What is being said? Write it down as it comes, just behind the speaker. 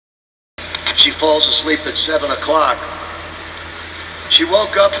she falls asleep at 7 o'clock. She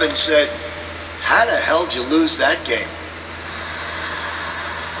woke up and said, "How the hell did you lose that game?"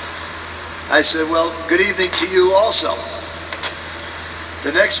 I said, "Well, good evening to you also."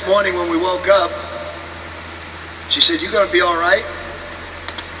 The next morning when we woke up, she said, "You gonna be all right?"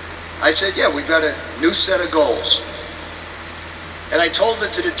 I said, "Yeah, we've got a new set of goals." And I told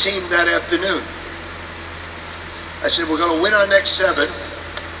it to the team that afternoon. I said, "We're gonna win our next 7.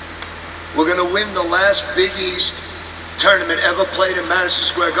 We're gonna win the last Big East tournament ever played in Madison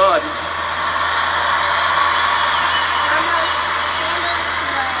Square Garden.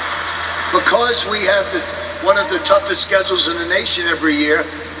 Because we have one of the toughest schedules in the nation every year,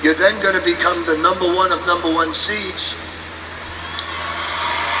 you're then going to become the number 1 of number 1 seeds.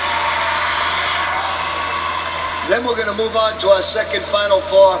 Then we're going to move on to our second Final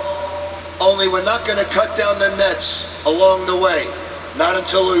Four, only we're not going to cut down the nets along the way, not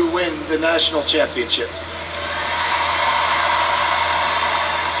until we win the national championship."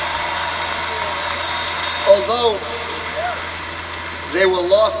 Although they were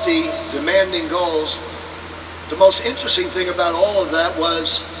lofty, demanding goals, the most interesting thing about all of that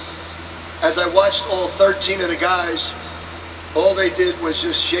was, as I watched all 13 of the guys, all they did was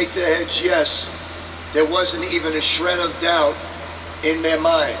just shake their heads yes. There wasn't even a shred of doubt in their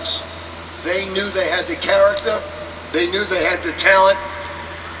minds. They knew they had the character, they knew they had the talent,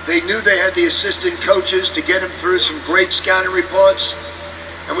 they knew they had the assistant coaches to get them through some great scouting reports,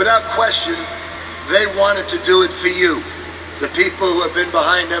 and without question, they wanted to do it for you, the people who have been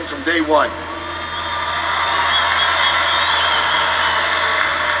behind them from day one.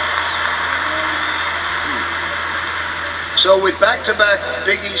 So with back-to-back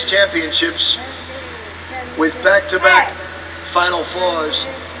Big East championships, with back-to-back Final Fours,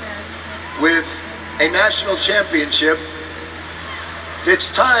 with a national championship,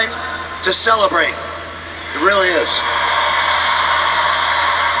 it's time to celebrate. It really is.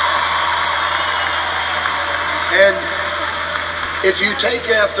 And if you take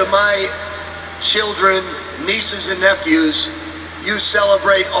after my children, nieces and nephews, you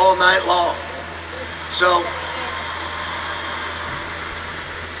celebrate all night long. So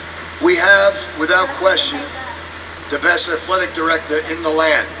we have, without question, the best athletic director in the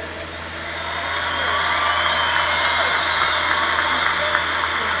land.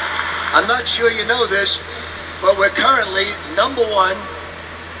 I'm not sure you know this, but we're currently number 1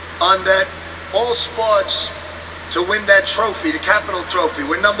 on that all sports to win that trophy, the Capitol Trophy.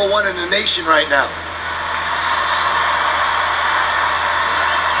 We're number 1 in the nation right now.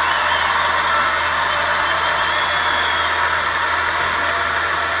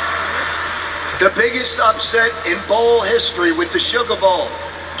 The biggest upset in bowl history with the Sugar Bowl,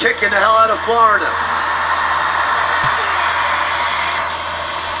 kicking the hell out of Florida.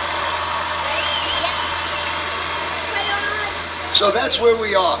 So that's where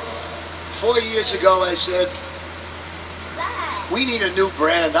we are. 4 years ago I said, we need a new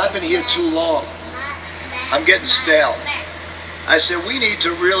brand. I've been here too long. I'm getting stale. I said, we need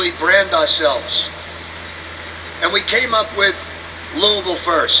to really brand ourselves. And we came up with Louisville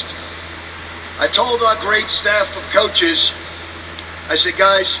First. I told our great staff of coaches, I said,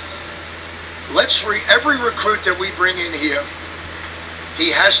 guys, every recruit that we bring in here,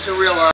 he has to realize